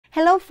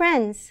Hello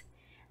friends!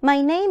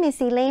 My name is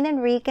Elaine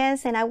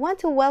Enriquez and I want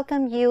to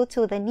welcome you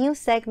to the new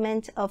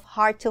segment of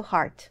Heart to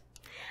Heart.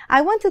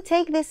 I want to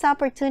take this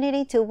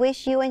opportunity to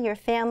wish you and your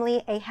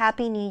family a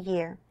happy new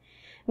year.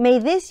 May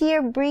this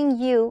year bring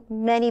you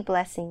many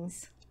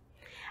blessings.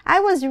 I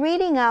was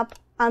reading up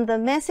on the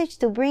message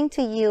to bring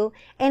to you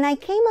and I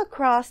came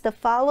across the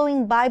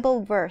following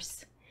Bible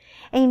verse.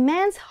 A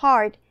man's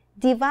heart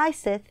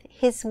deviseth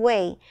his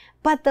way,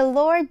 but the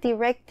Lord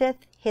directeth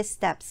his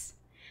steps.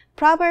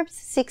 Proverbs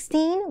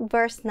 16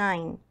 verse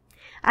 9.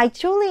 I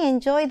truly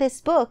enjoy this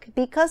book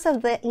because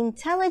of the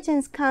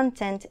intelligence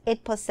content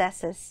it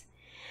possesses.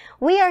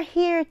 We are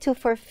here to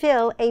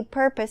fulfill a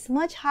purpose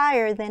much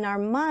higher than our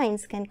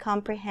minds can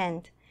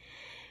comprehend.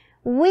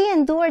 We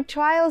endure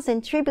trials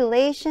and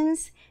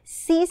tribulations,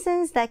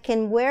 seasons that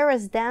can wear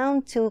us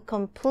down to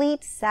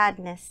complete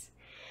sadness.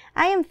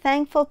 I am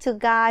thankful to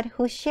God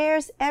who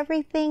shares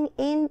everything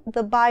in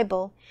the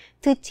Bible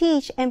to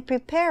teach and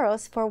prepare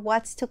us for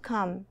what's to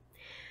come.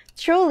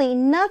 Truly,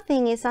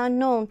 nothing is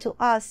unknown to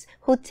us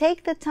who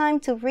take the time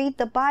to read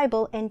the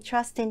Bible and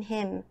trust in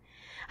Him.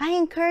 I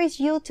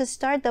encourage you to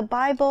start the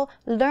Bible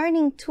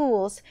learning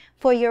tools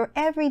for your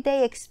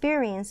everyday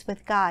experience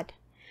with God.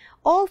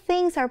 All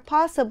things are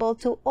possible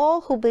to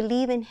all who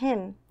believe in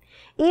Him.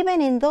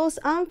 Even in those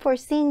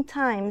unforeseen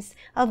times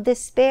of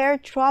despair,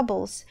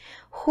 troubles,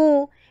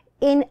 who,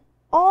 in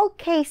all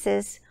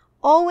cases,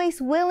 always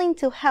willing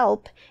to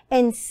help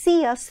and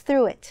see us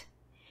through it.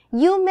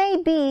 You may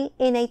be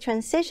in a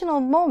transitional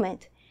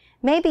moment,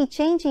 maybe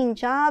changing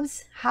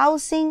jobs,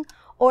 housing,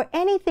 or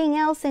anything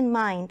else in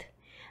mind.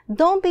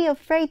 Don't be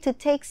afraid to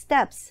take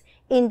steps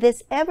in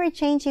this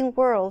ever-changing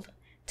world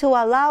to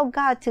allow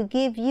God to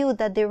give you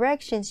the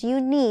directions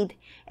you need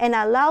and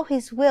allow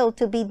His will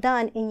to be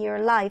done in your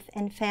life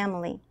and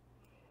family.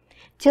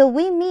 Till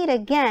we meet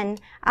again,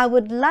 I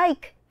would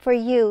like for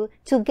you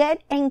to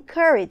get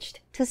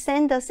encouraged to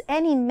send us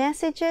any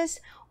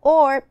messages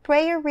or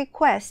prayer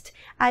request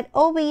at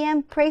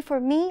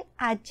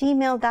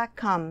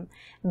ovmprayforme@gmail.com.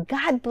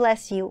 God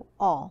bless you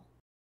all.